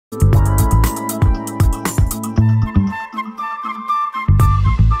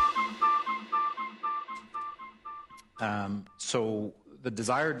So the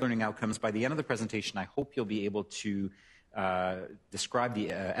desired learning outcomes, by the end of the presentation, I hope you'll be able to describe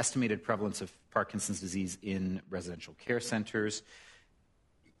the estimated prevalence of Parkinson's disease in residential care centers,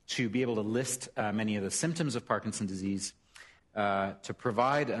 to be able to list many of the symptoms of Parkinson's disease, to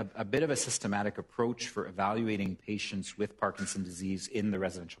provide a bit of a systematic approach for evaluating patients with Parkinson's disease in the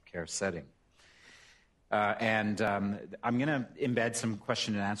residential care setting. I'm going to embed some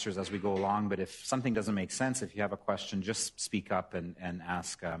question and answers as we go along, but if something doesn't make sense, if you have a question, just speak up and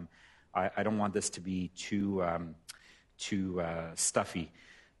ask. I don't want this to be too stuffy.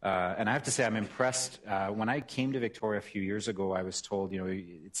 And I have to say, I'm impressed. When I came to Victoria a few years ago, I was told,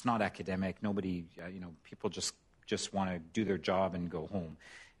 it's not academic. Nobody, people just want to do their job and go home.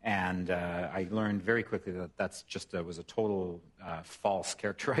 And I learned very quickly that that's just was a total false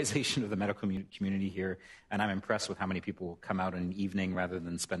characterization of the medical community here. And I'm impressed with how many people come out in an evening rather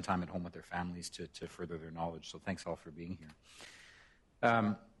than spend time at home with their families to further their knowledge. So thanks all for being here.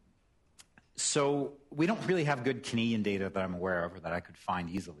 So we don't really have good Canadian data that I'm aware of or that I could find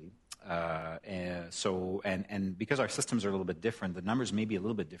easily. And because our systems are a little bit different, the numbers may be a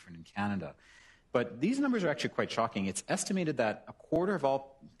little bit different in Canada. But these numbers are actually quite shocking. It's estimated that a quarter of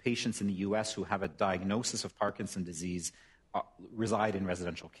all patients in the U.S. who have a diagnosis of Parkinson's disease reside in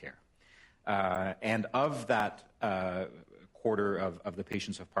residential care. And of that quarter of the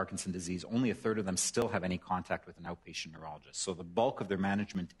patients with Parkinson's disease, only a third of them still have any contact with an outpatient neurologist. So the bulk of their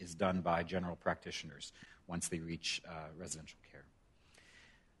management is done by general practitioners once they reach residential care.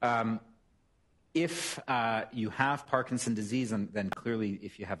 If you have Parkinson's disease, and then clearly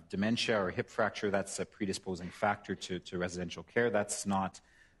if you have dementia or hip fracture, that's a predisposing factor to residential care. That's not...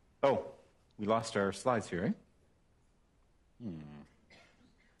 Oh, we lost our slides here, eh?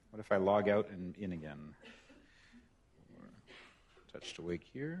 What if I log out and in again? Touch to wake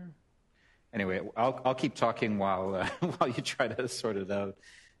here. Anyway, I'll keep talking while you try to sort it out.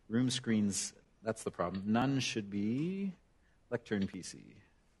 Room screens, that's the problem. None should be lectern PC.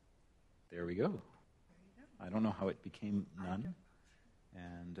 There we go. I don't know how it became none.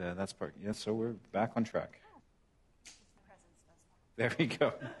 And that's part, yeah, so we're back on track. There we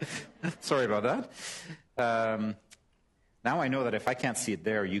go. Sorry about that. Now I know that if I can't see it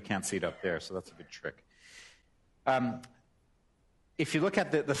there, you can't see it up there, so that's a good trick. If you look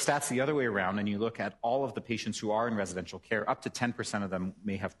at the stats the other way around and you look at all of the patients who are in residential care, up to 10% of them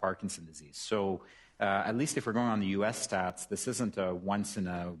may have Parkinson's disease. So at least if we're going on the U.S. stats, this isn't a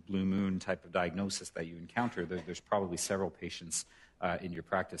once-in-a-blue-moon type of diagnosis that you encounter. There's probably several patients in your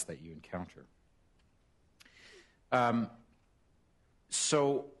practice that you encounter.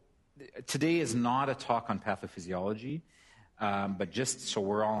 So today is not a talk on pathophysiology, but just so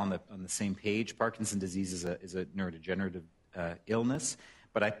we're all on the same page, Parkinson's disease is a neurodegenerative illness.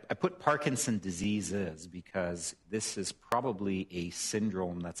 But I put Parkinson's diseases because this is probably a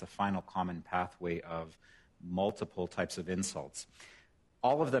syndrome that's a final common pathway of multiple types of insults.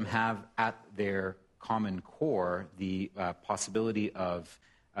 All of them have at their common core the possibility of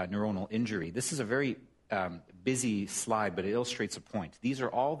neuronal injury. This is a very busy slide, but it illustrates a point. These are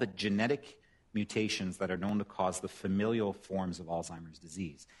all the genetic mutations that are known to cause the familial forms of Alzheimer's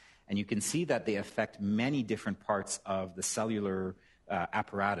disease. And you can see that they affect many different parts of the cellular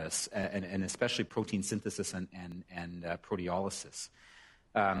apparatus, and especially protein synthesis and proteolysis.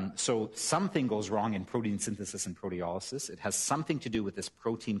 So something goes wrong in protein synthesis and proteolysis. It has something to do with this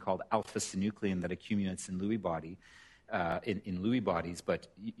protein called alpha-synuclein that accumulates in Lewy body, in Lewy bodies, but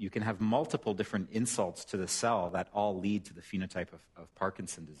you can have multiple different insults to the cell that all lead to the phenotype of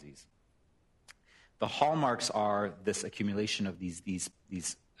Parkinson's disease. The hallmarks are this accumulation of these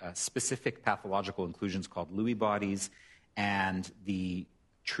specific pathological inclusions called Lewy bodies, and the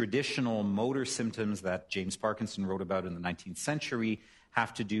traditional motor symptoms that James Parkinson wrote about in the 19th century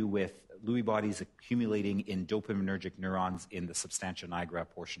have to do with Lewy bodies accumulating in dopaminergic neurons in the substantia nigra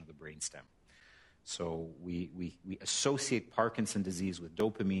portion of the brainstem. So we associate Parkinson's disease with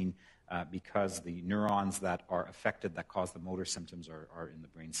dopamine because the neurons that are affected that cause the motor symptoms are in the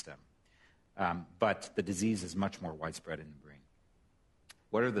brainstem. But the disease is much more widespread in the brain.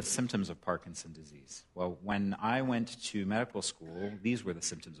 What are the symptoms of Parkinson's disease? Well, when I went to medical school, these were the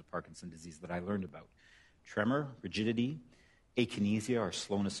symptoms of Parkinson's disease that I learned about. Tremor, rigidity, akinesia or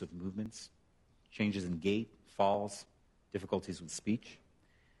slowness of movements, changes in gait, falls, difficulties with speech.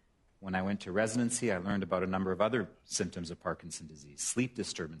 When I went to residency, I learned about a number of other symptoms of Parkinson's disease, sleep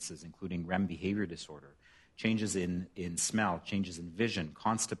disturbances, including REM behavior disorder, changes in smell, changes in vision,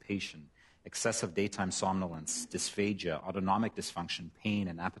 constipation, excessive daytime somnolence, dysphagia, autonomic dysfunction, pain,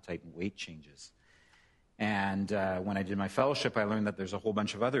 and appetite and weight changes. And when I did my fellowship, I learned that there's a whole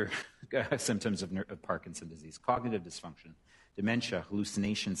bunch of other symptoms of Parkinson's disease: cognitive dysfunction, dementia,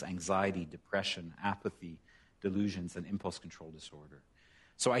 hallucinations, anxiety, depression, apathy, delusions, and impulse control disorder.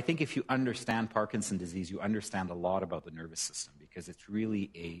 So I think if you understand Parkinson's disease, you understand a lot about the nervous system, because it's really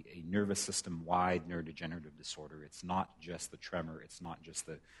a nervous system-wide neurodegenerative disorder. It's not just the tremor. It's not just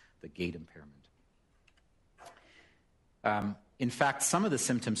the gait impairment. In fact, some of the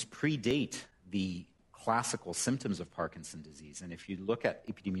symptoms predate the classical symptoms of Parkinson's disease. And if you look at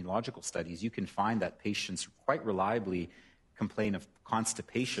epidemiological studies, you can find that patients quite reliably complain of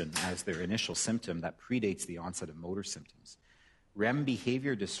constipation as their initial symptom that predates the onset of motor symptoms. REM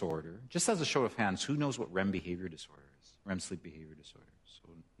behavior disorder, just as a show of hands, who knows what REM behavior disorder is? REM sleep behavior disorder. So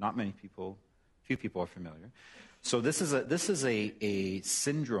not many people, few people are familiar. So this is a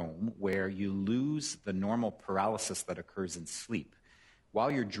syndrome where you lose the normal paralysis that occurs in sleep.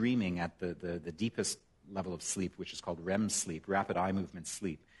 While you're dreaming at the deepest level of sleep, which is called REM sleep, rapid eye movement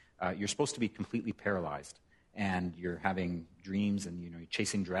sleep, you're supposed to be completely paralyzed. And you're having dreams, and you're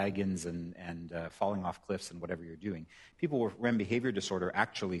chasing dragons and falling off cliffs and whatever you're doing. People with REM behavior disorder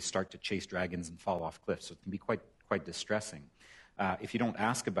actually start to chase dragons and fall off cliffs, so it can be quite distressing. If you don't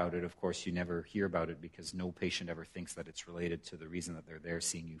ask about it, of course, you never hear about it, because no patient ever thinks that it's related to the reason that they're there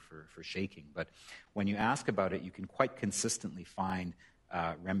seeing you for shaking. But when you ask about it, you can quite consistently find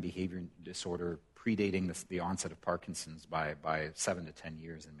REM behavior disorder predating the onset of Parkinson's by 7 to 10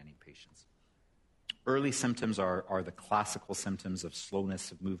 years in many patients. Early symptoms are the classical symptoms of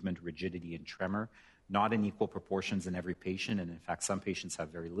slowness of movement, rigidity, and tremor, not in equal proportions in every patient. And in fact, some patients have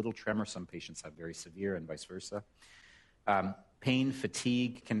very little tremor, some patients have very severe, and vice versa. Pain,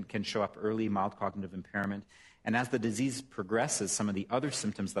 fatigue can show up early, mild cognitive impairment. And as the disease progresses, some of the other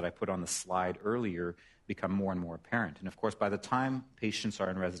symptoms that I put on the slide earlier become more and more apparent. And of course, by the time patients are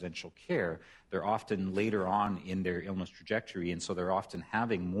in residential care, they're often later on in their illness trajectory, and so they're often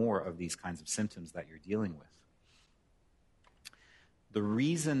having more of these kinds of symptoms that you're dealing with. The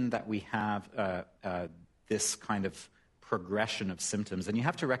reason that we have this kind of progression of symptoms, and you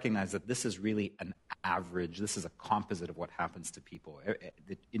have to recognize that this is really an average, this is a composite of what happens to people.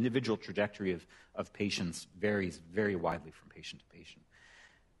 The individual trajectory of patients varies very widely from patient to patient.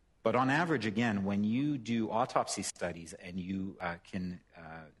 But on average, again, when you do autopsy studies and you can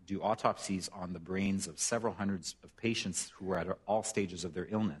do autopsies on the brains of several hundreds of patients who are at all stages of their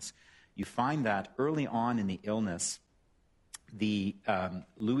illness, you find that early on in the illness, the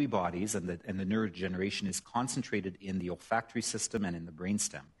Lewy bodies and the neurodegeneration is concentrated in the olfactory system and in the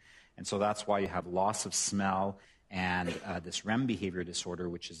brainstem. And so that's why you have loss of smell and this REM behavior disorder,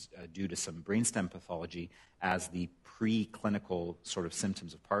 which is due to some brainstem pathology, as the preclinical sort of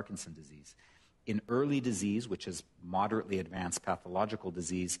symptoms of Parkinson's disease. In early disease, which is moderately advanced pathological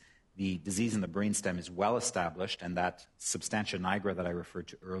disease, the disease in the brainstem is well established, and that substantia nigra that I referred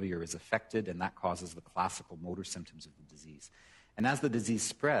to earlier is affected, and that causes the classical motor symptoms of the disease. And as the disease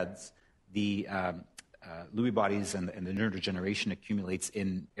spreads, the Lewy bodies and the neurodegeneration accumulates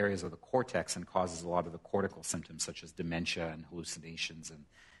in areas of the cortex and causes a lot of the cortical symptoms, such as dementia and hallucinations and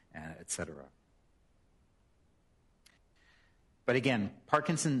et cetera. But again,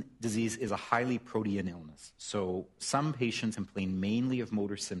 Parkinson's disease is a highly protean illness. So some patients complain mainly of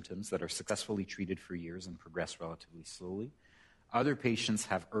motor symptoms that are successfully treated for years and progress relatively slowly. Other patients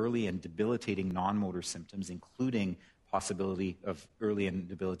have early and debilitating non-motor symptoms, including possibility of early and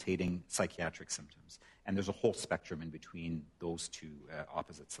debilitating psychiatric symptoms. And there's a whole spectrum in between those two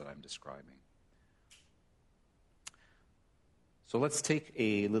opposites that I'm describing. So let's take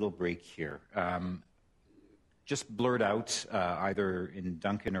a little break here. Just blurred out, either in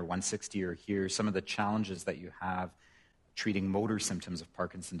Duncan or 160 or here, some of the challenges that you have treating motor symptoms of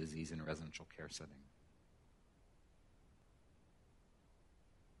Parkinson's disease in a residential care setting.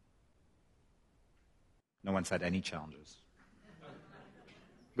 No one's had any challenges.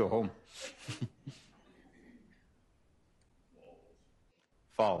 Go home.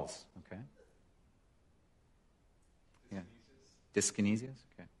 Falls, okay. Yeah. Dyskinesias,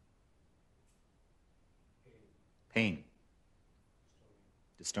 okay. Pain.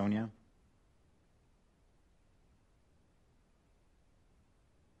 Dystonia.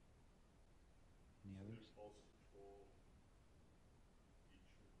 Any others?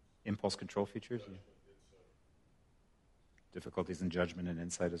 Impulse control features? Yeah. Difficulties in judgment and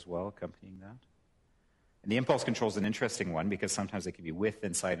insight as well, accompanying that. And the impulse control is an interesting one because sometimes it can be with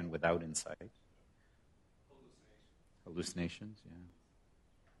insight and without insight. Hallucinations, yeah.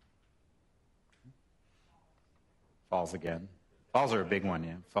 Falls again. Falls are a big one,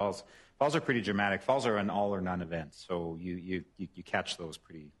 yeah. Falls are pretty dramatic. Falls are an all or none event, so you catch those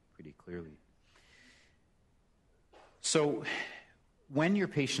pretty clearly. So when your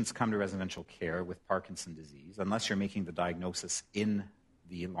patients come to residential care with Parkinson's disease, unless you're making the diagnosis in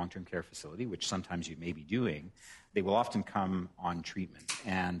the long-term care facility, which sometimes you may be doing, they will often come on treatment.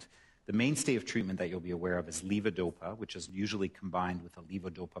 And the mainstay of treatment that you'll be aware of is levodopa, which is usually combined with a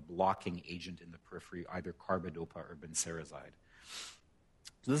levodopa blocking agent in the periphery, either carbidopa or benserazide.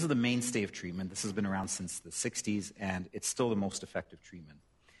 So this is the mainstay of treatment. This has been around since the 60s, and it's still the most effective treatment.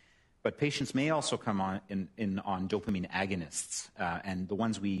 But patients may also come on dopamine agonists, and the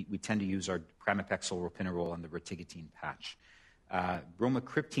ones we tend to use are pramipexole, ropinirole, and the rotigotine patch.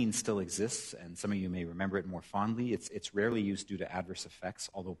 Bromocriptine still exists, and some of you may remember it more fondly. It's rarely used due to adverse effects,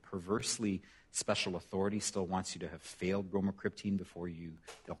 although perversely, special authority still wants you to have failed bromocriptine before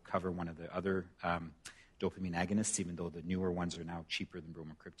they'll cover one of the other dopamine agonists, even though the newer ones are now cheaper than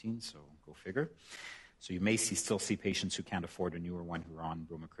bromocriptine, so go figure. So you may still see patients who can't afford a newer one who are on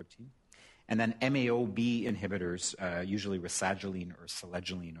bromocriptine. And then MAO-B inhibitors, usually rasagiline or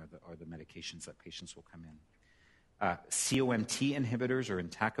selegiline are the medications that patients will come in. COMT inhibitors or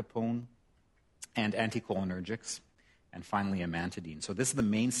entacapone, and anticholinergics, and finally amantadine. So this is the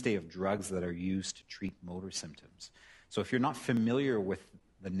mainstay of drugs that are used to treat motor symptoms. So if you're not familiar with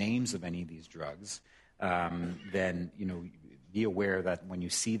the names of any of these drugs, then be aware that when you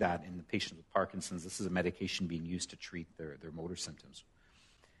see that in the patient with Parkinson's, this is a medication being used to treat their motor symptoms.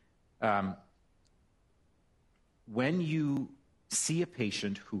 When you see a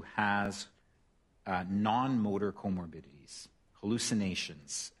patient who has non-motor comorbidities,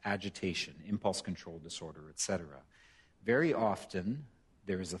 hallucinations, agitation, impulse control disorder, etc., very often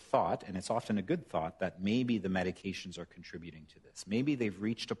there is a thought, and it's often a good thought, that maybe the medications are contributing to this. Maybe they've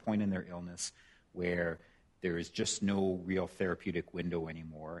reached a point in their illness where there is just no real therapeutic window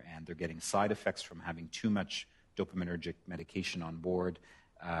anymore, and they're getting side effects from having too much dopaminergic medication on board,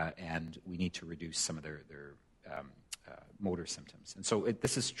 and we need to reduce some of their motor symptoms. And so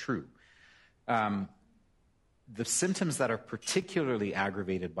this is true. The symptoms that are particularly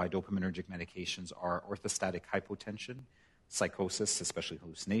aggravated by dopaminergic medications are orthostatic hypotension, psychosis, especially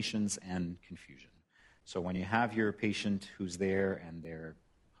hallucinations, and confusion. So when you have your patient who's there and they're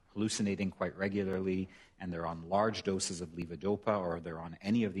hallucinating quite regularly and they're on large doses of levodopa or they're on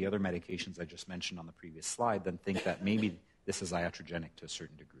any of the other medications I just mentioned on the previous slide, then think that maybe this is iatrogenic to a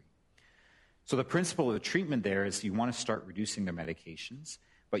certain degree. So the principle of the treatment there is you want to start reducing their medications,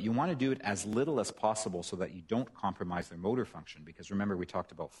 but you want to do it as little as possible so that you don't compromise their motor function. Because remember, we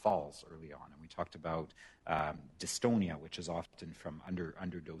talked about falls early on, and we talked about dystonia, which is often from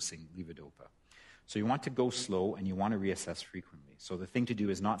underdosing levodopa. So you want to go slow, and you want to reassess frequently. So the thing to do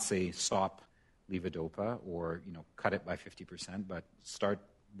is not say stop levodopa or cut it by 50%, but start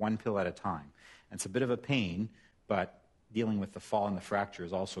one pill at a time. And it's a bit of a pain, but dealing with the fall and the fracture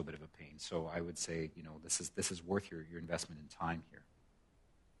is also a bit of a pain. So I would say this is worth your investment in time here.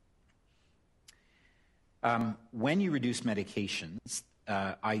 When you reduce medications,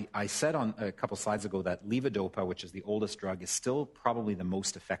 I said on a couple slides ago that levodopa, which is the oldest drug, is still probably the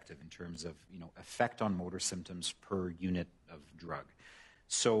most effective in terms of effect on motor symptoms per unit of drug.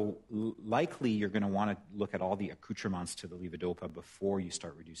 So likely you're going to want to look at all the accoutrements to the levodopa before you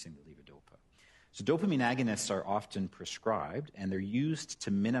start reducing the levodopa. So dopamine agonists are often prescribed, and they're used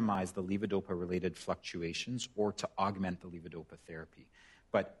to minimize the levodopa-related fluctuations or to augment the levodopa therapy.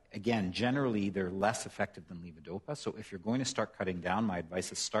 But again, generally, they're less effective than levodopa. So if you're going to start cutting down, my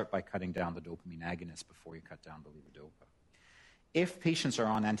advice is start by cutting down the dopamine agonist before you cut down the levodopa. If patients are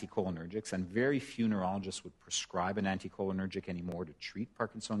on anticholinergics, and very few neurologists would prescribe an anticholinergic anymore to treat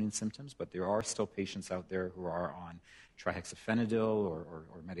Parkinsonian symptoms, but there are still patients out there who are on trihexyphenidyl or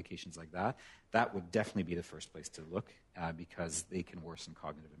medications like that, that would definitely be the first place to look because they can worsen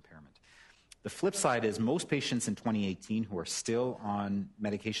cognitive impairment. The flip side is most patients in 2018 who are still on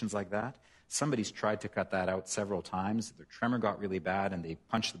medications like that, somebody's tried to cut that out several times. Their tremor got really bad, and they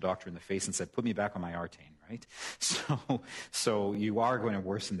punched the doctor in the face and said, put me back on my Artane, right? So you are going to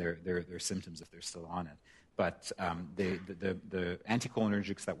worsen their symptoms if they're still on it. But the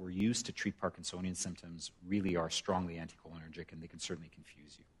anticholinergics that were used to treat Parkinsonian symptoms really are strongly anticholinergic, and they can certainly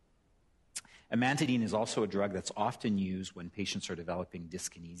confuse you. Amantadine is also a drug that's often used when patients are developing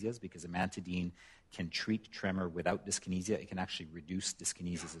dyskinesias because amantadine can treat tremor without dyskinesia. It can actually reduce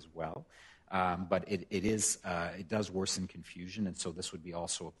dyskinesias as well. But it does worsen confusion, and so this would be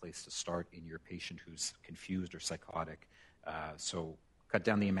also a place to start in your patient who's confused or psychotic. So cut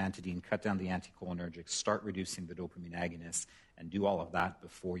down the amantadine, cut down the anticholinergics, start reducing the dopamine agonists, and do all of that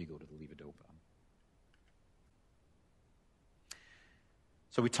before you go to the levodopa.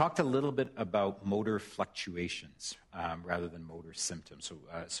 So we talked a little bit about motor fluctuations rather than motor symptoms.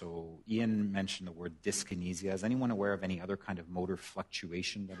 So Ian mentioned the word dyskinesia. Is anyone aware of any other kind of motor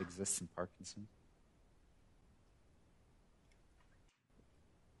fluctuation that exists in Parkinson's?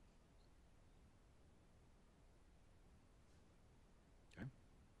 Okay.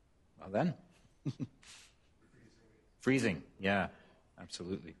 Well then. Freezing, yeah,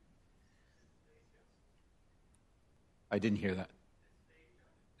 absolutely. I didn't hear that.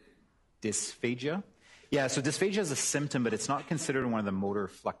 Dysphagia? Yeah, so dysphagia is a symptom, but it's not considered one of the motor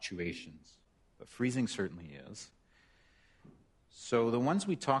fluctuations. But freezing certainly is. So the ones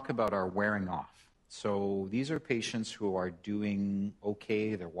we talk about are wearing off. So these are patients who are doing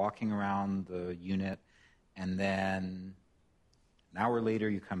okay, they're walking around the unit, and then an hour later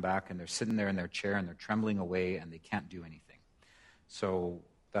you come back and they're sitting there in their chair and they're trembling away and they can't do anything. So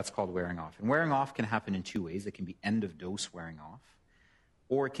that's called wearing off. And wearing off can happen in two ways. It can be end of dose wearing off,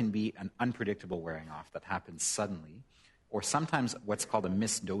 or it can be an unpredictable wearing off that happens suddenly, or sometimes what's called a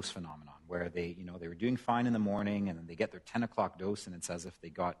missed dose phenomenon, where they were doing fine in the morning and then they get their 10 o'clock dose and it's as if they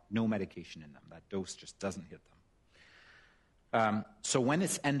got no medication in them. That dose just doesn't hit them. So when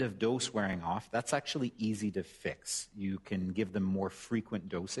it's end of dose wearing off, that's actually easy to fix. You can give them more frequent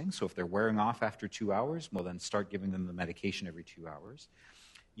dosing. So if they're wearing off after 2 hours, well then start giving them the medication every 2 hours.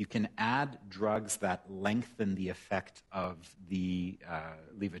 You can add drugs that lengthen the effect of the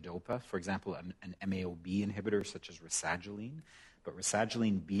levodopa. For example, an MAO-B inhibitor such as rasagiline. But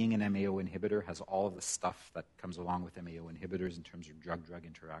rasagiline, being an MAO inhibitor, has all of the stuff that comes along with MAO inhibitors in terms of drug-drug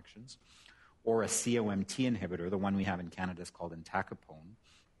interactions. Or a COMT inhibitor, the one we have in Canada is called entacapone.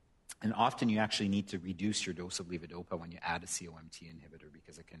 And often you actually need to reduce your dose of levodopa when you add a COMT inhibitor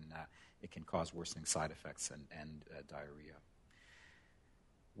because it can cause worsening side effects and diarrhea.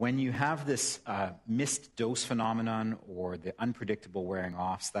 When you have this missed dose phenomenon or the unpredictable wearing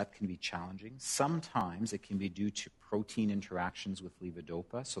offs, that can be challenging. Sometimes it can be due to protein interactions with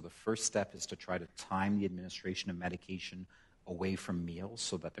levodopa. So the first step is to try to time the administration of medication away from meals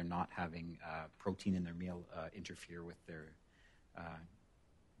so that they're not having protein in their meal interfere with their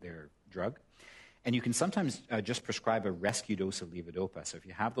drug. And you can sometimes just prescribe a rescue dose of levodopa. So if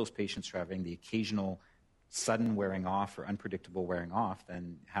you have those patients who are having the occasional sudden wearing off or unpredictable wearing off,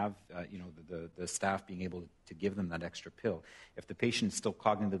 then have the staff being able to give them that extra pill. If the patient is still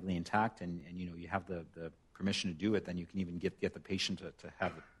cognitively intact and you have the permission to do it, then you can even get the patient to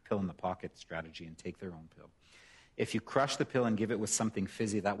have a pill in the pocket strategy and take their own pill. If you crush the pill and give it with something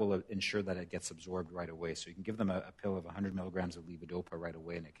fizzy, that will ensure that it gets absorbed right away. So you can give them a pill of 100 milligrams of levodopa right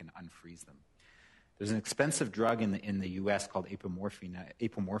away and it can unfreeze them. There's an expensive drug in the U.S. called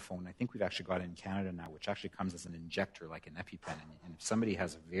apomorphone. I think we've actually got it in Canada now, which actually comes as an injector, like an EpiPen. And if somebody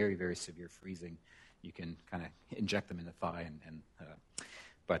has a very, very severe freezing, you can kind of inject them in the thigh.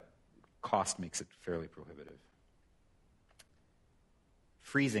 But cost makes it fairly prohibitive.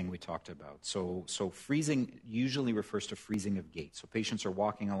 Freezing we talked about. So freezing usually refers to freezing of gait. So patients are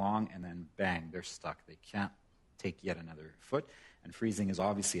walking along and then bang, they're stuck. They can't take yet another foot. And freezing is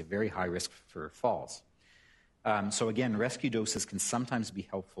obviously a very high risk for falls. So again, rescue doses can sometimes be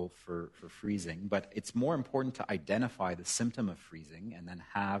helpful for freezing, but it's more important to identify the symptom of freezing and then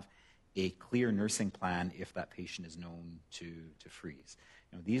have a clear nursing plan if that patient is known to freeze.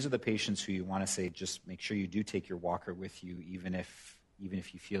 These are the patients who you want to say, just make sure you do take your walker with you, even if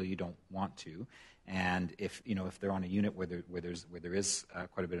you feel you don't want to. And if they're on a unit where there is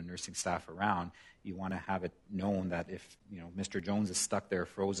quite a bit of nursing staff around, you want to have it known that if Mr. Jones is stuck there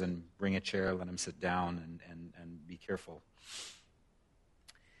frozen, bring a chair, let him sit down, and be careful.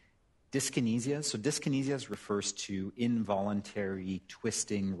 Dyskinesia. So dyskinesia refers to involuntary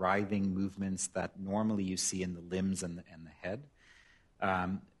twisting, writhing movements that normally you see in the limbs and the head.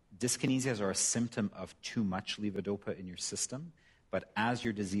 Dyskinesias are a symptom of too much levodopa in your system. But as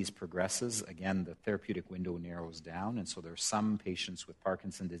your disease progresses, again, the therapeutic window narrows down. And so there are some patients with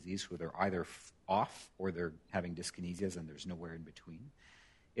Parkinson's disease who they're either off or they're having dyskinesias and there's nowhere in between.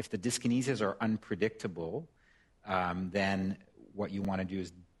 If the dyskinesias are unpredictable, then what you want to do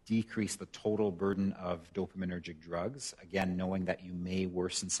is decrease the total burden of dopaminergic drugs, again, knowing that you may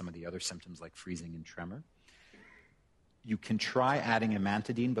worsen some of the other symptoms like freezing and tremor. You can try adding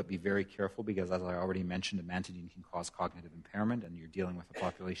amantadine, but be very careful because, as I already mentioned, amantadine can cause cognitive impairment, and you're dealing with a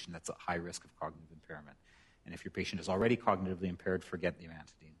population that's at high risk of cognitive impairment. And if your patient is already cognitively impaired, forget the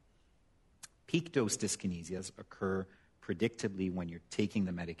amantadine. Peak dose dyskinesias occur predictably when you're taking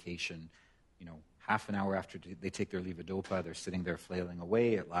the medication, half an hour after they take their levodopa, they're sitting there flailing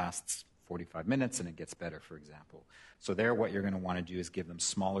away. It lasts 45 minutes and it gets better, for example. So there, what you're going to want to do is give them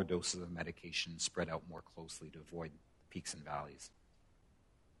smaller doses of medication spread out more closely to avoid peaks and valleys.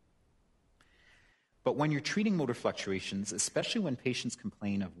 But when you're treating motor fluctuations, especially when patients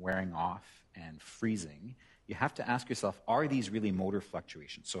complain of wearing off and freezing, you have to ask yourself, are these really motor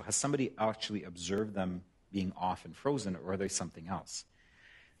fluctuations? So has somebody actually observed them being off and frozen, or are they something else?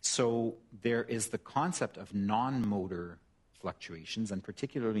 So there is the concept of non-motor fluctuations, and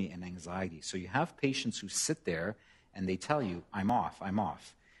particularly in anxiety. So you have patients who sit there and they tell you, I'm off.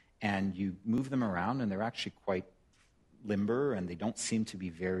 And you move them around and they're actually quite limber and they don't seem to be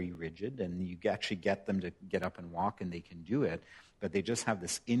very rigid, and you actually get them to get up and walk and they can do it, but they just have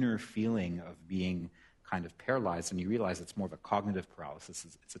this inner feeling of being kind of paralyzed, and you realize it's more of a cognitive paralysis.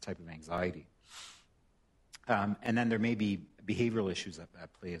 It's a type of anxiety. And then there may be behavioral issues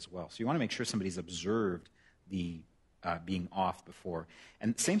at play as well. So you want to make sure somebody's observed the being off before.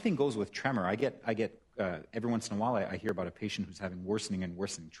 And same thing goes with tremor. I get every once in a while I hear about a patient who's having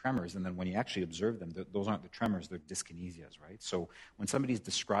worsening tremors, and then when you actually observe them, those aren't the tremors, they're dyskinesias, right? So when somebody's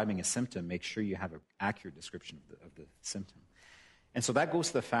describing a symptom, make sure you have an accurate description of the symptom. And so that goes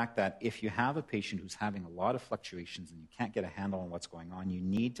to the fact that if you have a patient who's having a lot of fluctuations and you can't get a handle on what's going on, you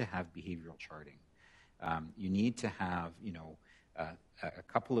need to have behavioral charting. You need to have, a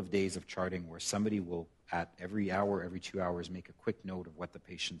couple of days of charting where somebody will, at every hour, every 2 hours, make a quick note of what the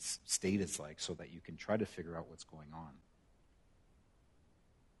patient's state is like so that you can try to figure out what's going on.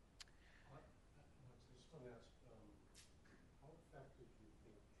 I just want to ask, how effective do you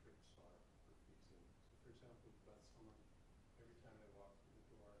think tricks are for freezing? So, for example, you've got someone, every time they walk through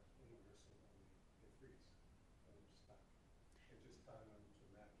the door in the nursing home, they freeze, and they're stuck. And just telling them to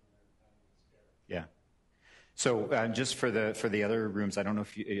imagine they're having a scare. Yeah. So just for the other rooms, I don't know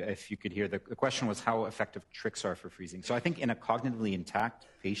if you could hear, the question was how effective tricks are for freezing. So I think in a cognitively intact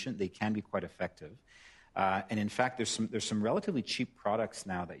patient, they can be quite effective. And in fact, there's some relatively cheap products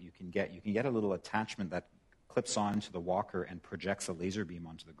now that you can get. You can get a little attachment that clips onto the walker and projects a laser beam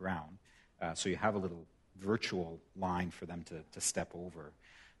onto the ground. So you have a little virtual line for them to step over.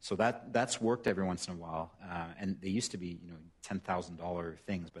 So that's worked every once in a while, and they used to be $10,000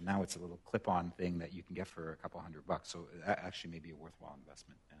 things, but now it's a little clip-on thing that you can get for a couple $100. So that actually may be a worthwhile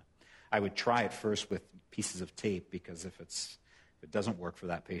investment. Yeah. I would try it first with pieces of tape, because if it doesn't work for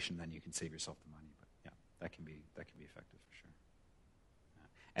that patient, then you can save yourself the money. But yeah, that can be effective for sure. Yeah.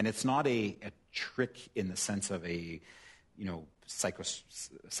 And it's not a trick in the sense of a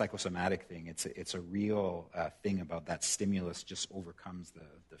psychosomatic thing. It's a real thing about that stimulus just overcomes the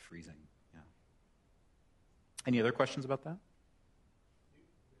freezing. Yeah. Any other questions about that? You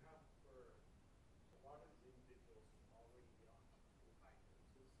have, for a lot of individuals already beyond full-time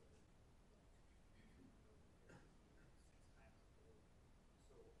doses, so 6 times a day.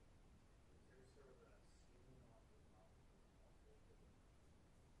 So is there sort of a ceiling on the amount of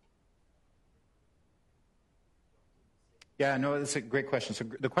Yeah, no, that's a great question. So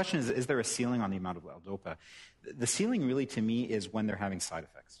the question is there a ceiling on the amount of L-DOPA? The ceiling really, to me, is when they're having side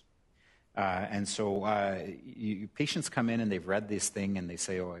effects. And so patients come in and they've read this thing and they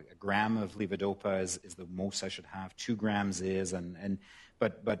say, oh, a gram of levodopa is the most I should have, 2 grams is,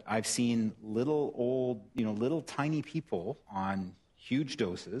 but I've seen little tiny people on huge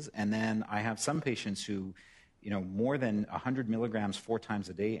doses, and then I have some patients who more than 100 milligrams 4 times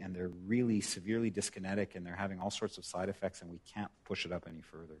a day, and they're really severely dyskinetic, and they're having all sorts of side effects, and we can't push it up any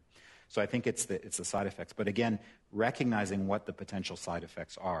further. So I think it's the side effects. But again, recognizing what the potential side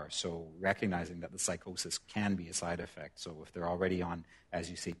effects are. So recognizing that the psychosis can be a side effect. So if they're already on, as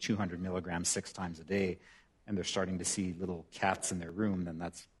you say, 200 milligrams 6 times a day, and they're starting to see little cats in their room, then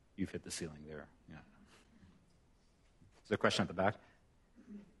you've hit the ceiling there. Yeah. Is there a question at the back?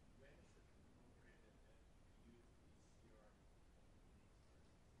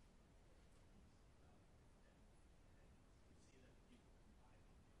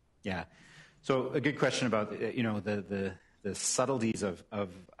 Yeah. So a good question about the subtleties of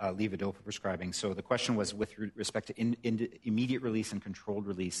levodopa prescribing. So the question was with respect to immediate release and controlled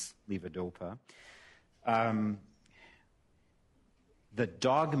release levodopa. The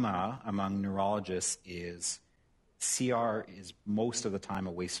dogma among neurologists is CR is most of the time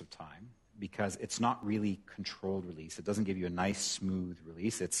a waste of time, because it's not really controlled release. It doesn't give you a nice, smooth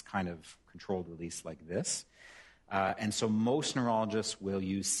release. It's kind of controlled release like this. And so most neurologists will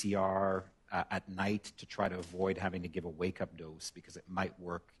use CR at night to try to avoid having to give a wake-up dose, because it might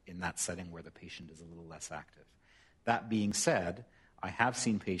work in that setting where the patient is a little less active. That being said, I have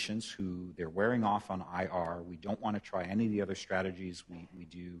seen patients who they're wearing off on IR. We don't want to try any of the other strategies we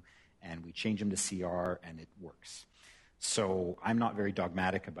do, and we change them to CR, and it works. So I'm not very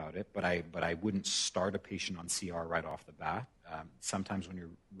dogmatic about it, but I wouldn't start a patient on CR right off the bat. Sometimes when you're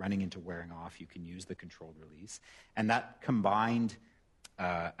running into wearing off, you can use the controlled release. And that combined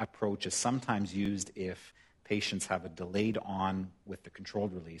approach is sometimes used if patients have a delayed on with the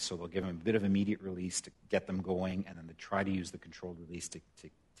controlled release. So they'll give them a bit of immediate release to get them going, and then they try to use the controlled release to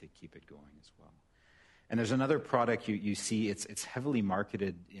keep it going as well. And there's another product you see, it's heavily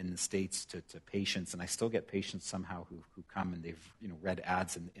marketed in the States to patients, and I still get patients somehow who come and they've read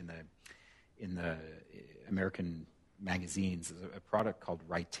ads in the American magazines. There's a product called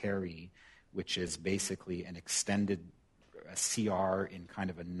Rytary, which is basically an extended CR in kind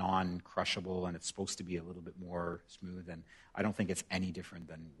of a non-crushable, and it's supposed to be a little bit more smooth, and I don't think it's any different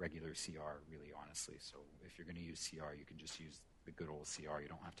than regular CR, really, honestly. So if you're going to use CR, you can just use the good old CR. You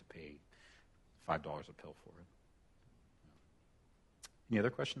don't have to pay $5 a pill for it. Any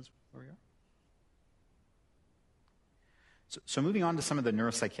other questions where we are? So moving on to some of the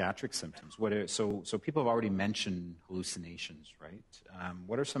neuropsychiatric symptoms. So people have already mentioned hallucinations, right?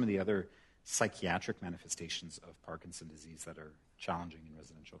 What are some of the other psychiatric manifestations of Parkinson's disease that are challenging in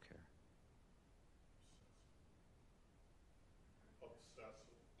residential care?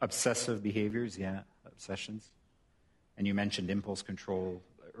 Obsessive behaviors, yeah, obsessions. And you mentioned impulse control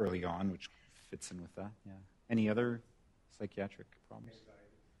early on, which fits in with that, yeah. Any other psychiatric problems?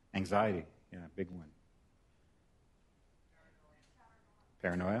 Anxiety, yeah, big one.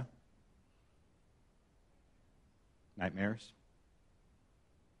 Paranoia? Nightmares?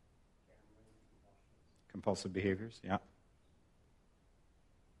 Compulsive behaviors, yeah.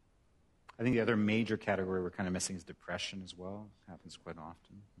 I think the other major category we're kind of missing is depression as well. It happens quite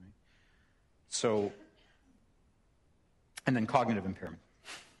often, right? So, and then cognitive impairment.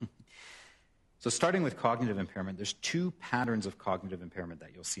 So starting with cognitive impairment, there's two patterns of cognitive impairment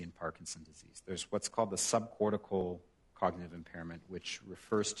that you'll see in Parkinson's disease. There's what's called the subcortical cognitive impairment, which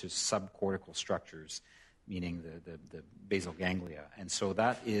refers to subcortical structures, meaning the basal ganglia. And so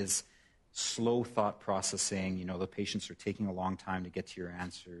that is slow thought processing. The patients are taking a long time to get to your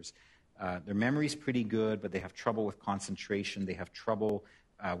answers. Their memory's pretty good, but they have trouble with concentration. They have trouble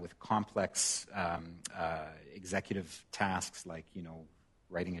with complex executive tasks like,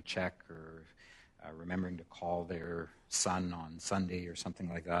 writing a check or remembering to call their son on Sunday or something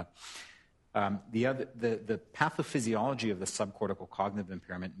like that. The pathophysiology of the subcortical cognitive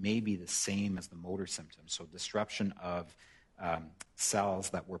impairment may be the same as the motor symptoms. So disruption of cells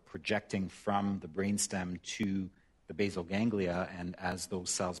that were projecting from the brainstem to the basal ganglia, and as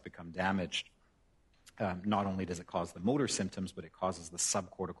those cells become damaged, not only does it cause the motor symptoms, but it causes the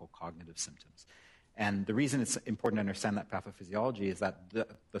subcortical cognitive symptoms. And the reason it's important to understand that pathophysiology is that the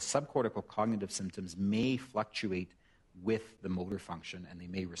subcortical cognitive symptoms may fluctuate with the motor function, and they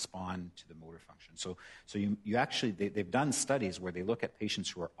may respond to the motor function. So you actually, they've done studies where they look at patients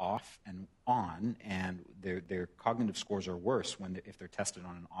who are off and on, and their cognitive scores are worse if they're tested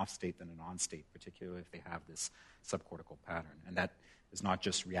on an off state than an on state, particularly if they have this subcortical pattern. And that is not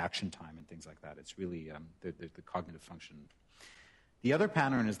just reaction time and things like that. It's really the cognitive function. The other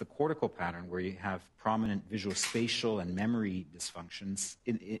pattern is the cortical pattern, where you have prominent visuospatial and memory dysfunctions,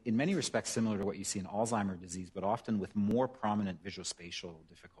 in many respects similar to what you see in Alzheimer's disease, but often with more prominent visuospatial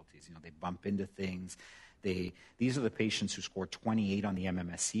difficulties. They bump into things. These are the patients who score 28 on the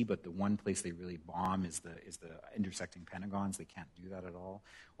MMSE, but the one place they really bomb is the intersecting pentagons. They can't do that at all,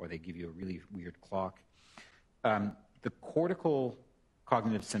 or they give you a really weird clock. The cortical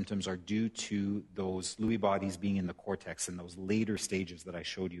cognitive symptoms are due to those Lewy bodies being in the cortex in those later stages that I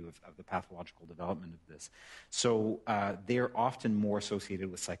showed you of the pathological development of this. So they're often more associated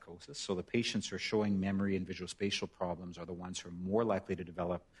with psychosis. So the patients who are showing memory and visuospatial problems are the ones who are more likely to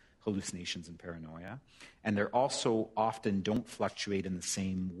develop hallucinations and paranoia. And they're also often don't fluctuate in the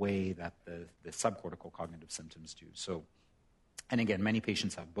same way that the subcortical cognitive symptoms do. So, and again, many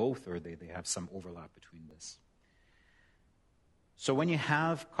patients have both, or they have some overlap between this. So when you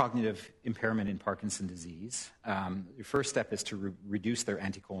have cognitive impairment in Parkinson's disease, your first step is to reduce their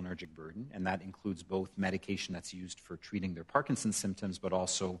anticholinergic burden, and that includes both medication that's used for treating their Parkinson's symptoms, but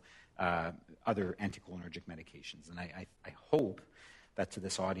also other anticholinergic medications. And I hope that to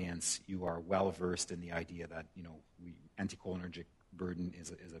this audience you are well versed in the idea that anticholinergic burden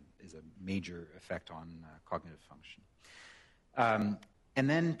is a major effect on cognitive function. And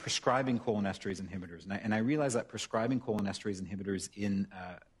then prescribing cholinesterase inhibitors. And I realize that prescribing cholinesterase inhibitors in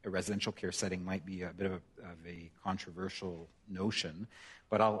a residential care setting might be a bit of a controversial notion,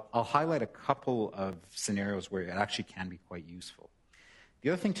 but I'll highlight a couple of scenarios where it actually can be quite useful. The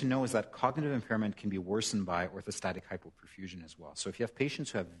other thing to know is that cognitive impairment can be worsened by orthostatic hypoperfusion as well. So if you have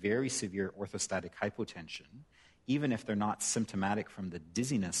patients who have very severe orthostatic hypotension, even if they're not symptomatic from the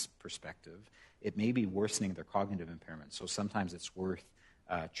dizziness perspective, it may be worsening their cognitive impairment. So sometimes it's worth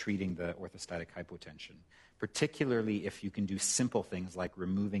treating the orthostatic hypotension, particularly if you can do simple things like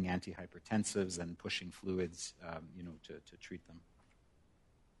removing antihypertensives and pushing fluids, to treat them.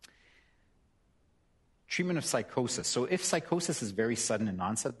 Treatment of psychosis. So if psychosis is very sudden in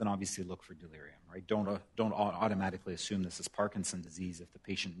onset, then obviously look for delirium, right? Don't automatically assume this is Parkinson's disease if the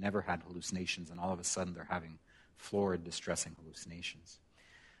patient never had hallucinations and all of a sudden they're having florid, distressing hallucinations.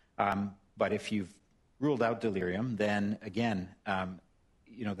 But if you've ruled out delirium, then again,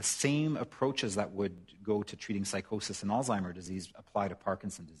 the same approaches that would go to treating psychosis and Alzheimer's disease apply to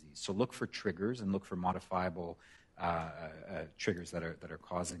Parkinson's disease. So look for triggers and look for modifiable triggers that are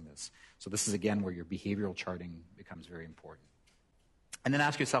causing this. So this is, again, where your behavioral charting becomes very important. And then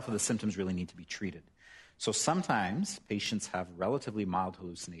ask yourself if the symptoms really need to be treated. So sometimes patients have relatively mild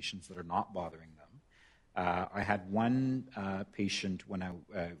hallucinations that are not bothering them. I had one patient when I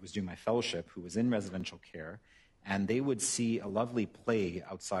was doing my fellowship who was in residential care, and they would see a lovely play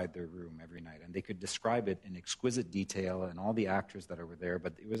outside their room every night, and they could describe it in exquisite detail and all the actors that were there,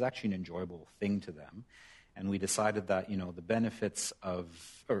 but it was actually an enjoyable thing to them. And we decided that, the benefits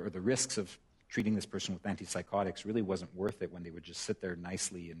or the risks of treating this person with antipsychotics really wasn't worth it when they would just sit there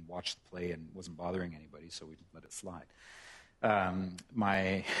nicely and watch the play and wasn't bothering anybody, so we let it slide.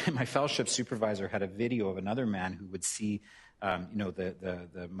 My fellowship supervisor had a video of another man who would see,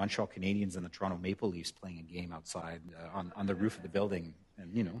 the Montreal Canadiens and the Toronto Maple Leafs playing a game outside on the roof of the building,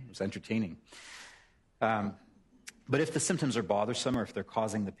 and, it was entertaining. But if the symptoms are bothersome or if they're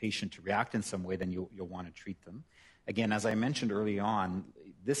causing the patient to react in some way, then you'll want to treat them. Again, as I mentioned early on,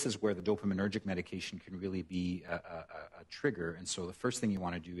 this is where the dopaminergic medication can really be a trigger. And so the first thing you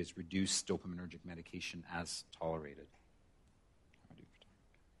want to do is reduce dopaminergic medication as tolerated.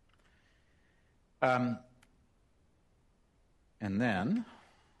 And then,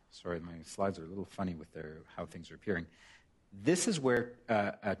 sorry, my slides are a little funny with how things are appearing. This is where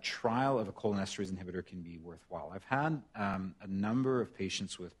a trial of a cholinesterase inhibitor can be worthwhile. I've had a number of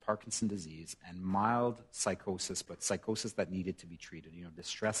patients with Parkinson's disease and mild psychosis, but psychosis that needed to be treated,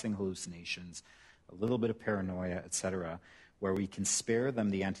 distressing hallucinations, a little bit of paranoia, etc., where we can spare them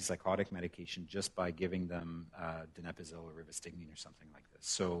the antipsychotic medication just by giving them donepezil or rivastigmine or something like this.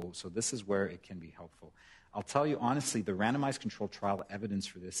 So this is where it can be helpful. I'll tell you honestly, the randomized controlled trial evidence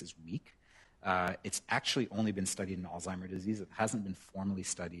for this is weak. It's actually only been studied in Alzheimer's disease. It hasn't been formally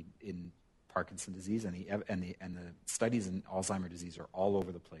studied in Parkinson's disease, and the studies in Alzheimer's disease are all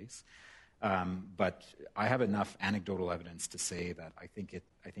over the place. But I have enough anecdotal evidence to say that I think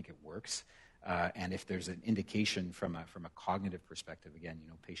it works. And if there's an indication from a cognitive perspective, again,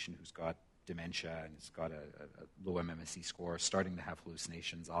 patient who's got dementia and has got a low MMSE score, starting to have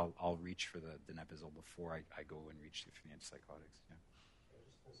hallucinations, I'll reach for the donepezil before I go and reach for the antipsychotics. Yeah.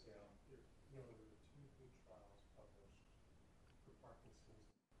 There were two good trials published for Parkinson's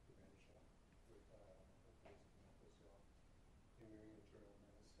dementia with donepezil in New England Journal of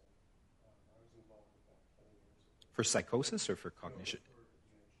Medicine. I was involved with that 20 years ago. For psychosis or for cognition? No,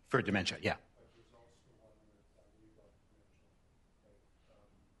 for dementia, yeah. But there's also one with Lewy body dementia,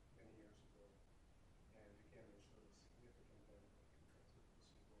 many years ago. And again, they showed a significant benefit compared to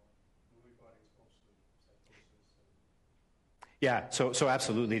placebo. Lewy body is mostly psychosis. Yeah, so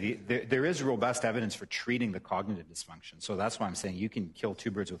absolutely. There is robust evidence for treating the cognitive dysfunction. So that's why I'm saying you can kill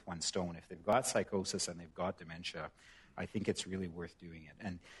two birds with one stone. If they've got psychosis and they've got dementia, I think it's really worth doing it.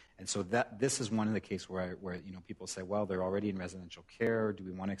 And so this is one of the cases where people say, well, they're already in residential care. Do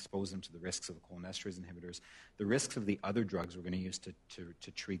we want to expose them to the risks of the cholinesterase inhibitors? The risks of the other drugs we're going to use to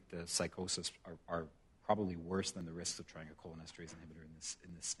treat the psychosis are probably worse than the risks of trying a cholinesterase inhibitor in this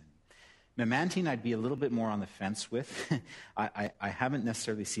setting. Memantine, I'd be a little bit more on the fence with. I haven't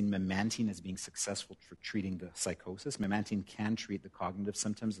necessarily seen memantine as being successful for treating the psychosis. Memantine can treat the cognitive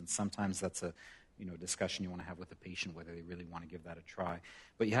symptoms, and sometimes that's a discussion you want to have with the patient, whether they really want to give that a try.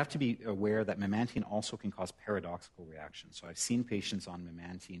 But you have to be aware that memantine also can cause paradoxical reactions. So I've seen patients on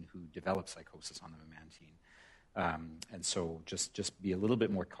memantine who develop psychosis on the memantine. And so just be a little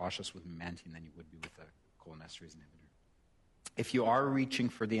bit more cautious with memantine than you would be with a cholinesterase inhibitor. If you are reaching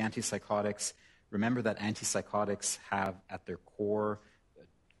for the antipsychotics, remember that antipsychotics have at their core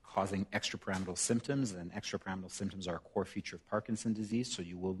causing extrapyramidal symptoms, and extrapyramidal symptoms are a core feature of Parkinson's disease, so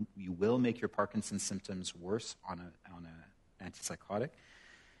you will make your Parkinson's symptoms worse on an antipsychotic.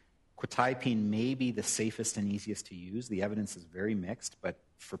 Quetiapine may be the safest and easiest to use. The evidence is very mixed, but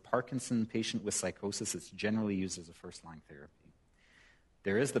for Parkinson's patient with psychosis, it's generally used as a first-line therapy.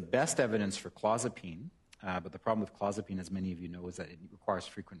 There is the best evidence for clozapine, but the problem with clozapine, as many of you know, is that it requires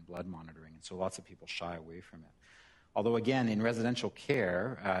frequent blood monitoring, and so lots of people shy away from it. Although, again, in residential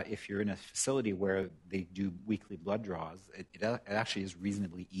care, if you're in a facility where they do weekly blood draws, it actually is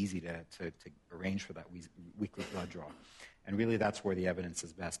reasonably easy to arrange for that weekly blood draw. And really, that's where the evidence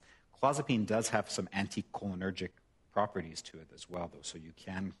is best. Clozapine does have some anticholinergic properties to it as well, though, so you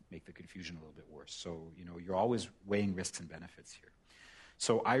can make the confusion a little bit worse. So, you're always weighing risks and benefits here.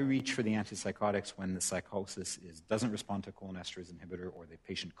 So I reach for the antipsychotics when the psychosis doesn't respond to a cholinesterase inhibitor or the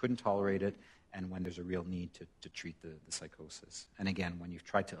patient couldn't tolerate it, and when there's a real need to treat the psychosis. And again, when you've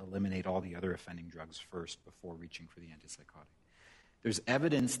tried to eliminate all the other offending drugs first before reaching for the antipsychotic. There's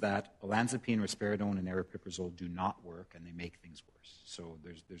evidence that olanzapine, risperidone, and aripiprazole do not work, and they make things worse. So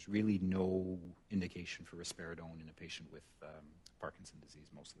there's really no indication for risperidone in a patient with Parkinson's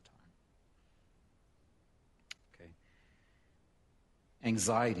disease most of the time. Okay.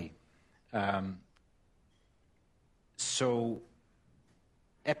 Anxiety. So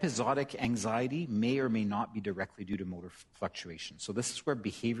episodic anxiety may or may not be directly due to motor fluctuation. So this is where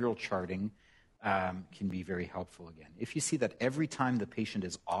behavioral charting can be very helpful again. If you see that every time the patient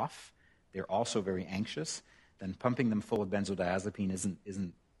is off, they're also very anxious, then pumping them full of benzodiazepine isn't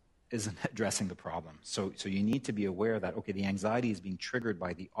addressing the problem. So you need to be aware that, okay, the anxiety is being triggered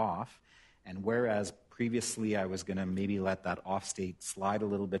by the off, and whereas previously I was going to maybe let that off state slide a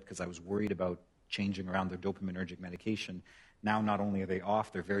little bit because I was worried about changing around their dopaminergic medication, now not only are they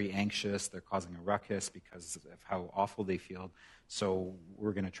off, they're very anxious, they're causing a ruckus because of how awful they feel. So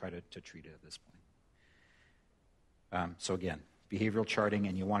we're going to try to treat it at this point. So again, behavioral charting,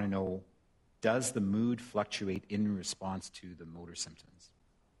 and you want to know, does the mood fluctuate in response to the motor symptoms?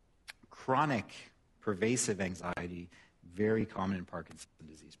 Chronic, pervasive anxiety, very common in Parkinson's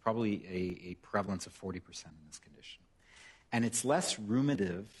disease, probably a prevalence of 40% in this condition. And it's less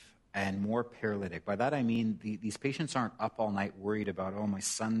ruminative and more paralytic. By that I mean these patients aren't up all night worried about, oh, my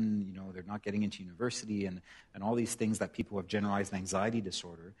son, they're not getting into university and all these things that people have generalized anxiety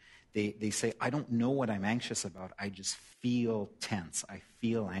disorder. They say, I don't know what I'm anxious about. I just feel tense. I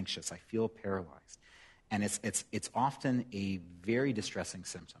feel anxious. I feel paralyzed. And it's often a very distressing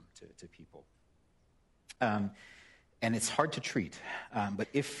symptom to people. And it's hard to treat. But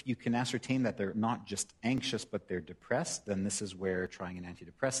if you can ascertain that they're not just anxious, but they're depressed, then this is where trying an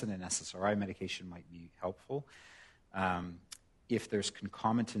antidepressant and SSRI medication might be helpful. If there's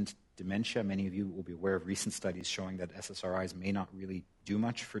concomitant dementia, many of you will be aware of recent studies showing that SSRIs may not really do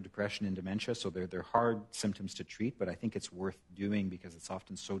much for depression and dementia, so they're hard symptoms to treat, but I think it's worth doing because it's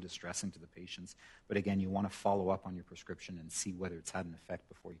often so distressing to the patients. But again, you want to follow up on your prescription and see whether it's had an effect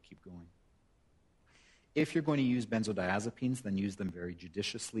before you keep going. If you're going to use benzodiazepines, then use them very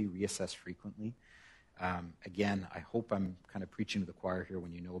judiciously, reassess frequently. Again, I hope I'm kind of preaching to the choir here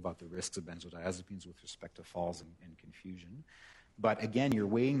when you know about the risks of benzodiazepines with respect to falls and confusion. But again, you're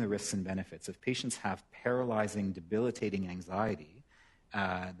weighing the risks and benefits. If patients have paralyzing, debilitating anxiety,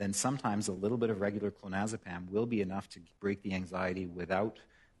 then sometimes a little bit of regular clonazepam will be enough to break the anxiety without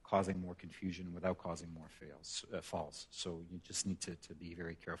causing more confusion, without causing more falls. So you just need to be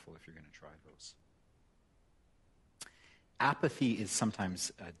very careful if you're going to try those. Apathy is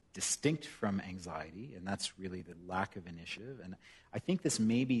sometimes distinct from anxiety, and that's really the lack of initiative. And I think this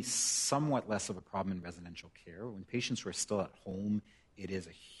may be somewhat less of a problem in residential care. When patients are still at home, it is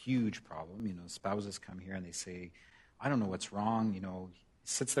a huge problem. Spouses come here and they say, I don't know what's wrong. He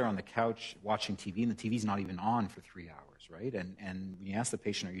sits there on the couch watching TV, and the TV's not even on for 3 hours, right? And when you ask the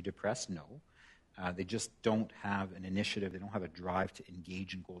patient, are you depressed? No. They just don't have an initiative. They don't have a drive to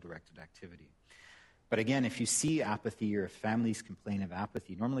engage in goal-directed activity. But again, if you see apathy or if families complain of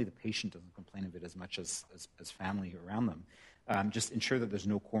apathy, normally the patient doesn't complain of it as much as family around them. Just ensure that there's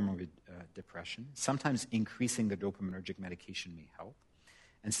no comorbid depression. Sometimes increasing the dopaminergic medication may help.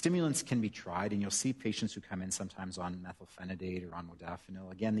 And stimulants can be tried, and you'll see patients who come in sometimes on methylphenidate or on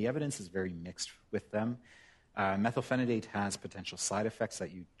modafinil. Again, the evidence is very mixed with them. Methylphenidate has potential side effects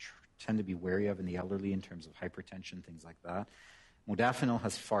that you tend to be wary of in the elderly in terms of hypertension, things like that. Modafinil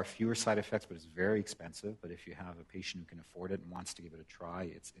has far fewer side effects, but it's very expensive. But if you have a patient who can afford it and wants to give it a try,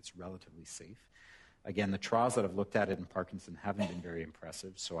 it's relatively safe. Again, the trials that I've looked at it in Parkinson haven't been very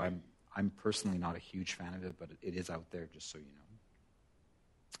impressive, so I'm personally not a huge fan of it, but it is out there, just so you know.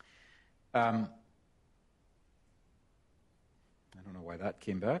 I don't know why that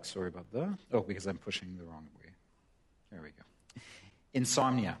came back. Sorry about that. Oh, because I'm pushing the wrong way. There we go.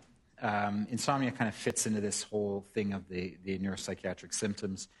 Insomnia. Insomnia kind of fits into this whole thing of the neuropsychiatric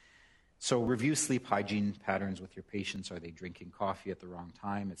symptoms. So review sleep hygiene patterns with your patients. Are they drinking coffee at the wrong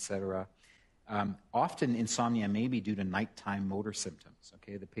time, etc.? Often insomnia may be due to nighttime motor symptoms.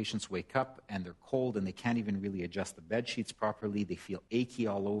 Okay, the patients wake up and they're cold and they can't even really adjust the bed sheets properly. They feel achy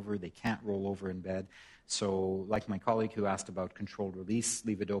all over. They can't roll over in bed. So, like my colleague who asked about controlled release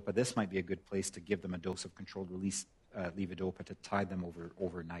levodopa, this might be a good place to give them a dose of controlled release levodopa to tide them over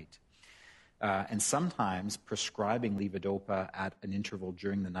overnight. And sometimes prescribing levodopa at an interval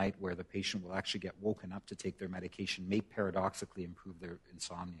during the night where the patient will actually get woken up to take their medication may paradoxically improve their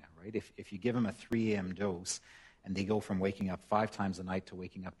insomnia, right? If you give them a 3 a.m. dose and they go from waking up 5 times a night to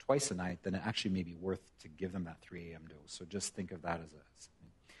waking up twice a night, then it actually may be worth to give them that 3 a.m. dose. So just think of that as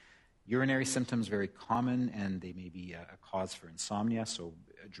urinary symptoms, very common, and they may be a cause for insomnia, so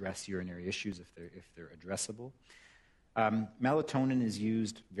address urinary issues if they're addressable. Melatonin is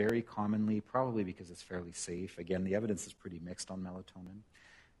used very commonly, probably because it's fairly safe. Again, the evidence is pretty mixed on melatonin.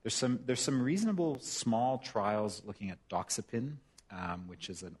 There's some reasonable small trials looking at doxepin, which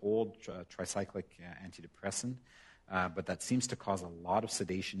is an old tricyclic antidepressant, but that seems to cause a lot of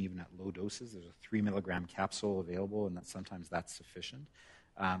sedation even at low doses. There's a 3 milligram capsule available, and sometimes that's sufficient.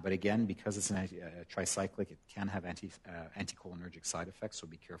 But again, because it's a tricyclic, it can have anticholinergic side effects, so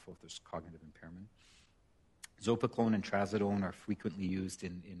be careful if there's cognitive impairment. Zopiclone and trazodone are frequently used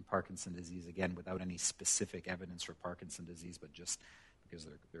in Parkinson's disease, again, without any specific evidence for Parkinson's disease, but just because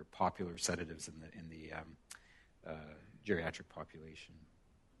they're popular sedatives in the geriatric population.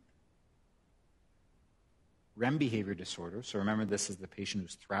 REM behavior disorder. So remember, this is the patient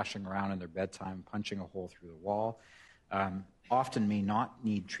who's thrashing around in their bedtime, punching a hole through the wall. Often may not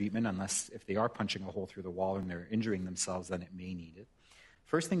need treatment unless if they are punching a hole through the wall and they're injuring themselves, then it may need it.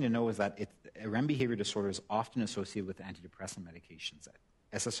 First thing to know is that REM behavior disorder is often associated with antidepressant medications,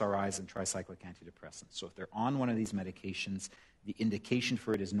 SSRIs and tricyclic antidepressants. So if they're on one of these medications, the indication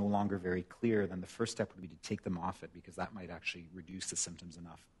for it is no longer very clear, then the first step would be to take them off it, because that might actually reduce the symptoms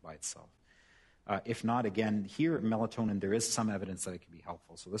enough by itself. If not, again, here at melatonin, there is some evidence that it can be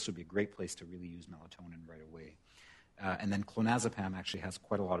helpful. So this would be a great place to really use melatonin right away. And then clonazepam actually has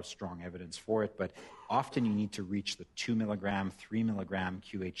quite a lot of strong evidence for it, but often you need to reach the 2 milligram, 3 milligram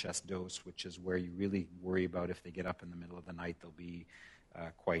QHS dose, which is where you really worry about if they get up in the middle of the night, they'll be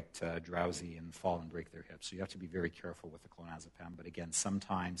quite drowsy and fall and break their hips. So you have to be very careful with the clonazepam. But again,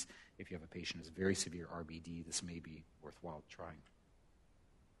 sometimes if you have a patient who has very severe RBD, this may be worthwhile trying.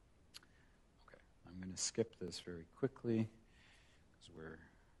 Okay, I'm going to skip this very quickly because we're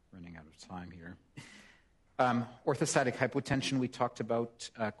running out of time here. Orthostatic hypotension we talked about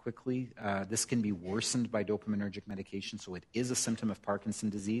quickly. This can be worsened by dopaminergic medication, so it is a symptom of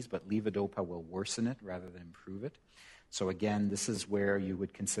Parkinson's disease, but levodopa will worsen it rather than improve it. So again, this is where you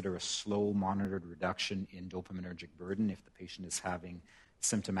would consider a slow monitored reduction in dopaminergic burden if the patient is having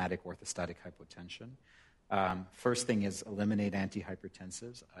symptomatic orthostatic hypotension. First thing is eliminate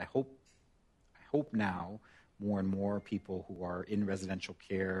antihypertensives. I hope now more and more people who are in residential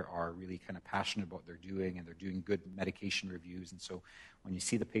care are really kind of passionate about what they're doing, and they're doing good medication reviews. And so when you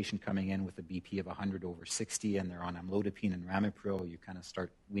see the patient coming in with a BP of 100 over 60 and they're on amlodipine and ramipril, you kind of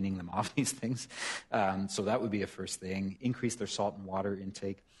start weaning them off these things. So that would be a first thing. Increase their salt and water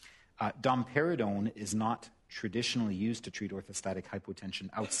intake. Domperidone is not traditionally used to treat orthostatic hypotension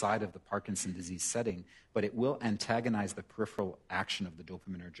outside of the Parkinson's disease setting, but it will antagonize the peripheral action of the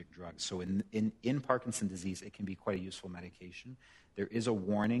dopaminergic drug. So in Parkinson's disease, it can be quite a useful medication. There is a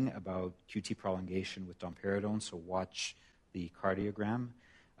warning about QT prolongation with domperidone, so watch the cardiogram.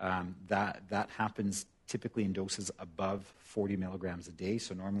 That happens typically in doses above 40 milligrams a day,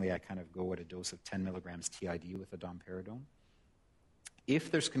 so normally I kind of go at a dose of 10 milligrams TID with a domperidone. If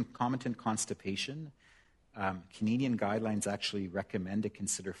there's concomitant constipation, Canadian guidelines actually recommend to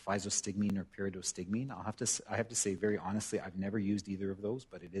consider physostigmine or pyridostigmine. I have to say very honestly, I've never used either of those,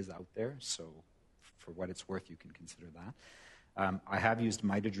 but it is out there, so for what it's worth, you can consider that. I have used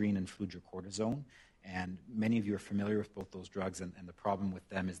midodrine and fludrocortisone, and many of you are familiar with both those drugs, and the problem with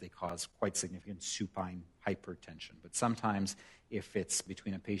them is they cause quite significant supine hypertension. But sometimes if it's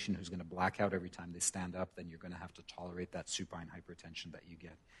between a patient who's going to black out every time they stand up, then you're going to have to tolerate that supine hypertension that you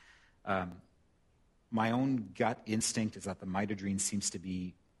get. My own gut instinct is that the midodrine seems to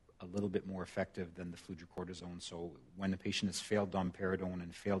be a little bit more effective than the fludrocortisone. So when the patient has failed domperidone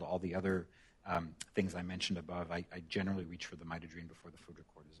and failed all the other things I mentioned above, I generally reach for the midodrine before the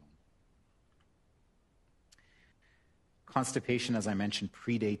fludrocortisone. Constipation, as I mentioned,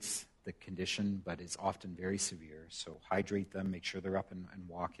 predates the condition, but is often very severe. So hydrate them, make sure they're up and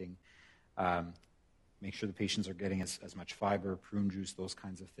walking. Make sure the patients are getting as much fiber, prune juice, those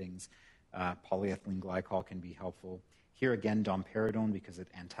kinds of things. Polyethylene glycol can be helpful. Here again, domperidone, because it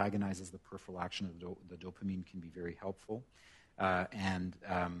antagonizes the peripheral action of the dopamine, can be very helpful. And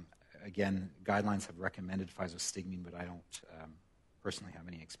again, guidelines have recommended physostigmine, but I don't personally have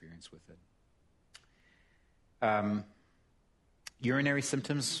any experience with it. Urinary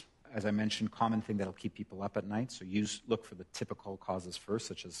symptoms, as I mentioned, common thing that'll keep people up at night. So look for the typical causes first,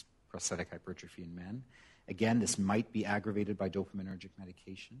 such as prostatic hypertrophy in men. Again, this might be aggravated by dopaminergic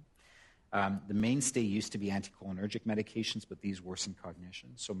medication. The mainstay used to be anticholinergic medications, but these worsen cognition.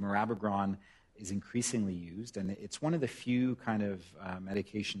 So mirabegron is increasingly used, and it's one of the few kind of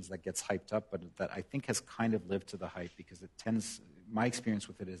medications that gets hyped up, but that I think has kind of lived to the hype because my experience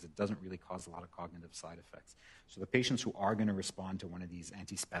with it is it doesn't really cause a lot of cognitive side effects. So the patients who are going to respond to one of these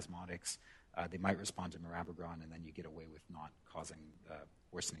antispasmodics, they might respond to mirabegron, and then you get away with not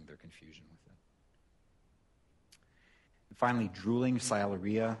worsening their confusion with it. And finally, drooling,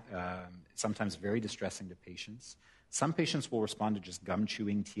 sialorrhea, sometimes very distressing to patients. Some patients will respond to just gum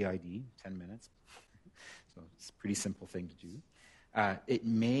chewing TID, 10 minutes. So it's a pretty simple thing to do. It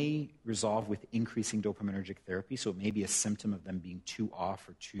may resolve with increasing dopaminergic therapy, so it may be a symptom of them being too off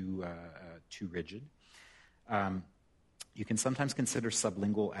or too rigid. You can sometimes consider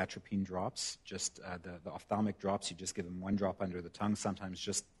sublingual atropine drops, just the ophthalmic drops. You just give them one drop under the tongue, sometimes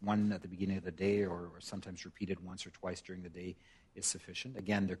just one at the beginning of the day, or sometimes repeated once or twice during the day is sufficient.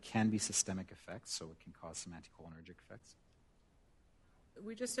 Again, there can be systemic effects, so it can cause some anticholinergic effects.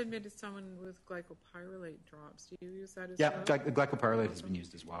 We just admitted someone with glycopyrrolate drops. Do you use that as well? Yeah, glycopyrrolate has been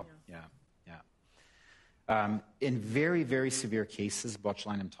used as well. Yeah. In very, very severe cases,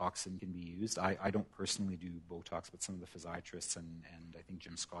 botulinum toxin can be used. I don't personally do Botox, but some of the physiatrists and I think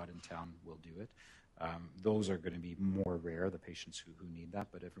Jim Scott in town will do it. Those are going to be more rare, the patients who need that,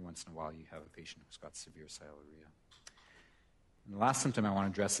 but every once in a while you have a patient who's got severe sialorrhea. And the last symptom I want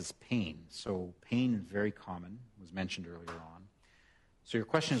to address is pain. So pain is very common, was mentioned earlier on. So your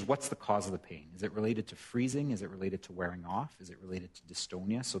question is, what's the cause of the pain? Is it related to freezing? Is it related to wearing off? Is it related to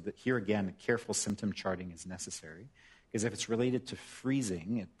dystonia? So that here again, careful symptom charting is necessary. Because if it's related to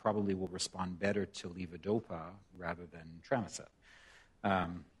freezing, it probably will respond better to levodopa rather than Tramicet.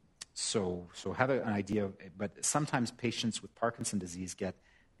 So have an idea. But sometimes patients with Parkinson's disease get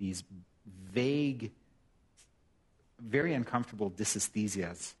these vague, very uncomfortable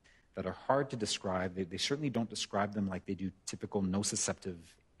dysesthesias that are hard to describe. They certainly don't describe them like they do typical nociceptive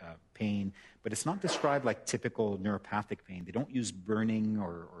pain, but it's not described like typical neuropathic pain. They don't use burning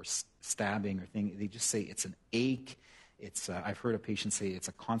or stabbing or thing. They just say it's an ache. I've heard a patient say it's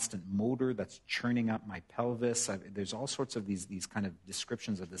a constant motor that's churning up my pelvis. There's all sorts of these kind of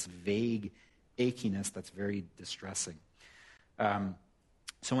descriptions of this vague achiness that's very distressing.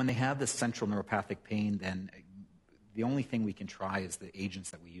 So when they have this central neuropathic pain, then the only thing we can try is the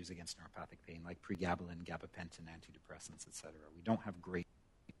agents that we use against neuropathic pain, like pregabalin, gabapentin, antidepressants, etc. We don't have great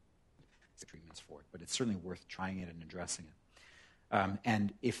treatments for it, but it's certainly worth trying it and addressing it.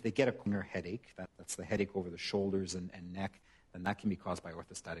 And if they get a headache, that's the headache over the shoulders and neck, then that can be caused by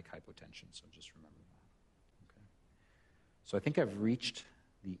orthostatic hypotension, so just remember that. Okay. So I think I've reached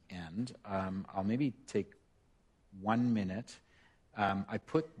the end. I'll maybe take 1 minute. I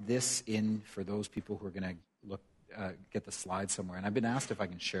put this in for those people who are going to get the slides somewhere, and I've been asked if I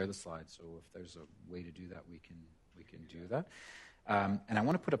can share the slides. So if there's a way to do that, we can do that. And I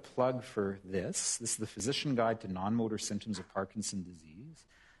want to put a plug for this. This is the Physician Guide to Non-Motor Symptoms of Parkinson's Disease.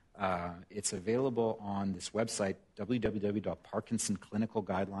 It's available on this website,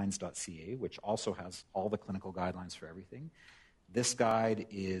 www.parkinsonclinicalguidelines.ca, which also has all the clinical guidelines for everything. This guide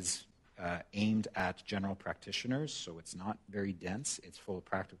is aimed at general practitioners, so it's not very dense. It's full of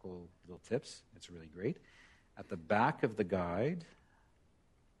practical little tips. It's really great. At the back of the guide,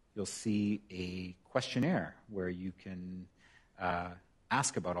 you'll see a questionnaire where you can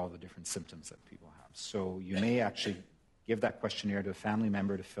ask about all the different symptoms that people have. So you may actually give that questionnaire to a family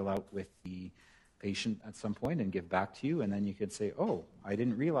member to fill out with the patient at some point and give back to you, and then you could say, oh, I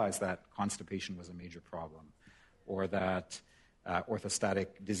didn't realize that constipation was a major problem, or that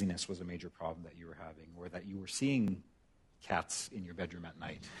orthostatic dizziness was a major problem that you were having, or that you were seeing cats in your bedroom at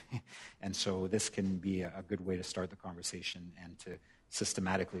night. And so this can be a good way to start the conversation and to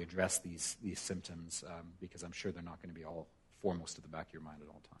systematically address these symptoms, because I'm sure they're not going to be all foremost at the back of your mind at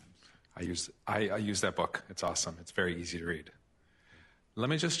all times. I use that book. It's awesome. It's very easy to read. Let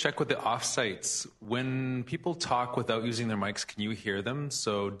me just check with the offsites. When people talk without using their mics, can you hear them?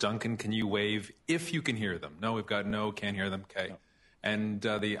 So Duncan, can you wave if you can hear them? No, we've got no, can't hear them. Okay. No. And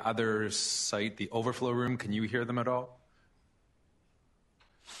the other site, the overflow room, can you hear them at all?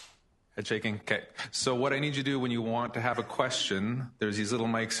 Head shaking? Okay. So what I need you to do when you want to have a question, there's these little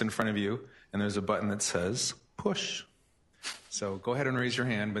mics in front of you, and there's a button that says push. So go ahead and raise your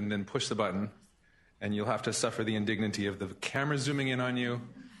hand, but then push the button, and you'll have to suffer the indignity of the camera zooming in on you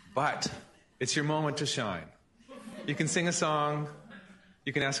But it's your moment to shine. You can sing a song,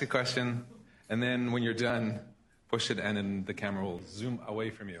 you can ask a question, and then when you're done, push it and then the camera will zoom away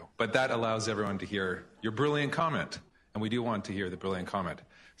from you. But that allows everyone to hear your brilliant comment. And we do want to hear the brilliant comment.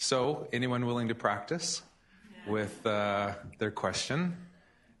 So, anyone willing to practice with their question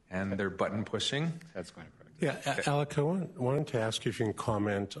and their button pushing? That's going to practice. Yeah, Okay. Alec, I wanted to ask if you can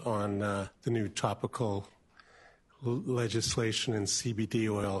comment on the new topical legislation in CBD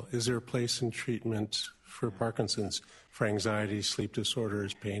oil. Is there a place in treatment for Parkinson's, for anxiety, sleep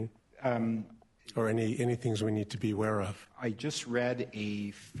disorders, pain? Or any things we need to be aware of? I just read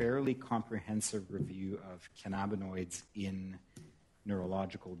a fairly comprehensive review of cannabinoids in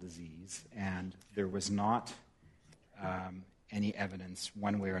neurological disease, and there was not any evidence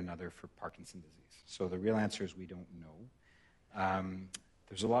one way or another for Parkinson's disease. So the real answer is we don't know.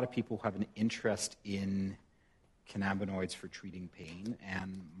 There's a lot of people who have an interest in cannabinoids for treating pain,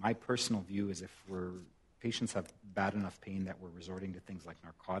 and my personal view is if patients have bad enough pain that we're resorting to things like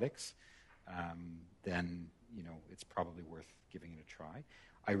narcotics, then it's probably worth giving it a try.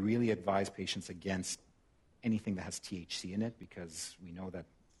 I really advise patients against anything that has THC in it because we know that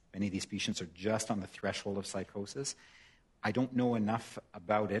many of these patients are just on the threshold of psychosis. I don't know enough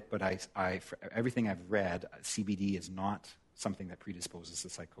about it, but for everything I've read, CBD is not something that predisposes to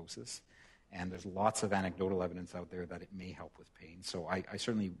psychosis. And there's lots of anecdotal evidence out there that it may help with pain. So I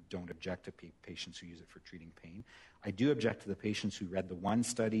certainly don't object to patients who use it for treating pain. I do object to the patients who read the one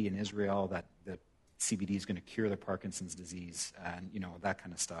study in Israel that CBD is going to cure the Parkinson's disease and, that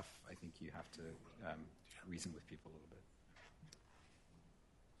kind of stuff. I think you have to reason with people a little bit.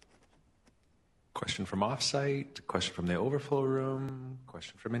 Question from offsite, question from the overflow room,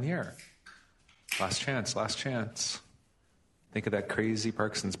 question from in here. Last chance. Think of that crazy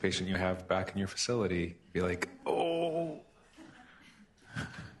Parkinson's patient you have back in your facility. Be like, oh,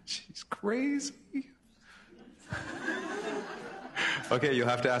 she's crazy. Okay, you'll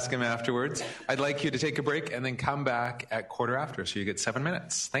have to ask him afterwards. I'd like you to take a break and then come back at 7:15, so you get 7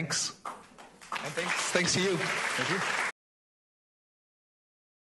 minutes. Thanks. And thanks to you. Thank you.